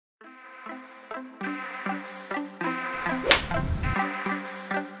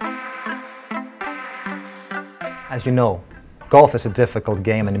As you know, golf is a difficult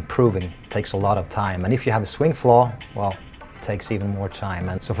game and improving takes a lot of time. And if you have a swing flaw, well, it takes even more time.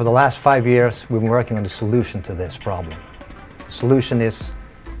 And so for the last 5 years, we've been working on the solution to this problem. The solution is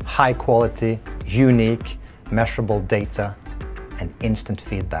high quality, unique, measurable data and instant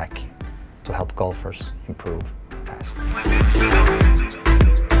feedback to help golfers improve fast.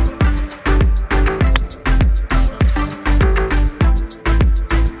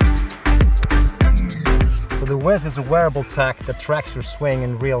 So deWiz is a wearable tech that tracks your swing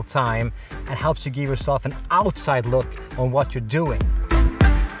in real time and helps you give yourself an outside look on what you're doing.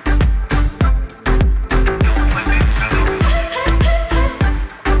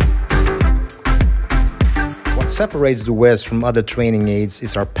 What separates deWiz from other training aids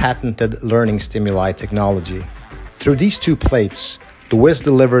is our patented learning stimuli technology. Through these two plates, deWiz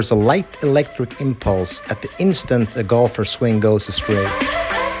delivers a light electric impulse at the instant a golfer's swing goes astray.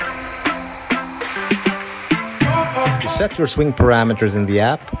 You set your swing parameters in the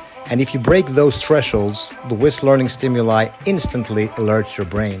app, and if you break those thresholds, deWiz learning stimuli instantly alerts your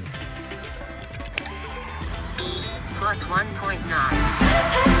brain. plus 1.9.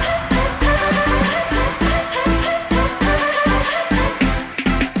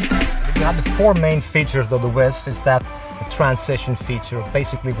 You have the four main features of deWiz. Is that the transition feature,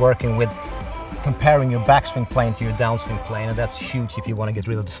 basically working with comparing your backswing plane to your downswing plane, and that's huge if you want to get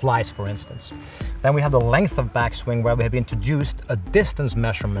rid of the slice, for instance. Then we have the length of backswing, where we have introduced a distance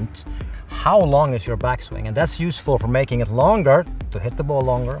measurement. How long is your backswing? And that's useful for making it longer to hit the ball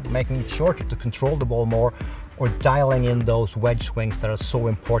longer, making it shorter to control the ball more, or dialing in those wedge swings that are so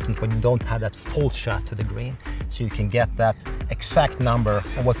important when you don't have that full shot to the green. So you can get that exact number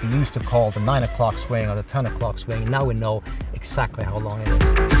of what we used to call the 9 o'clock swing or the 10 o'clock swing. Now we know exactly how long it is.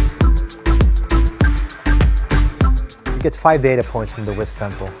 You get 5 data points from deWiz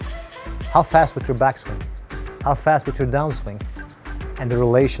tempo. How fast with your backswing? How fast with your downswing? And the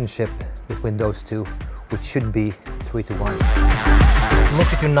relationship between those two, which should be 3 to 1.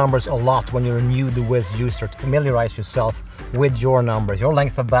 Look at your numbers a lot when you're a new deWiz user to familiarize yourself with your numbers, your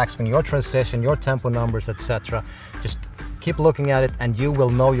length of backswing, your transition, your tempo numbers, etc. Just keep looking at it and you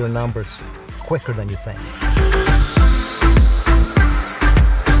will know your numbers quicker than you think.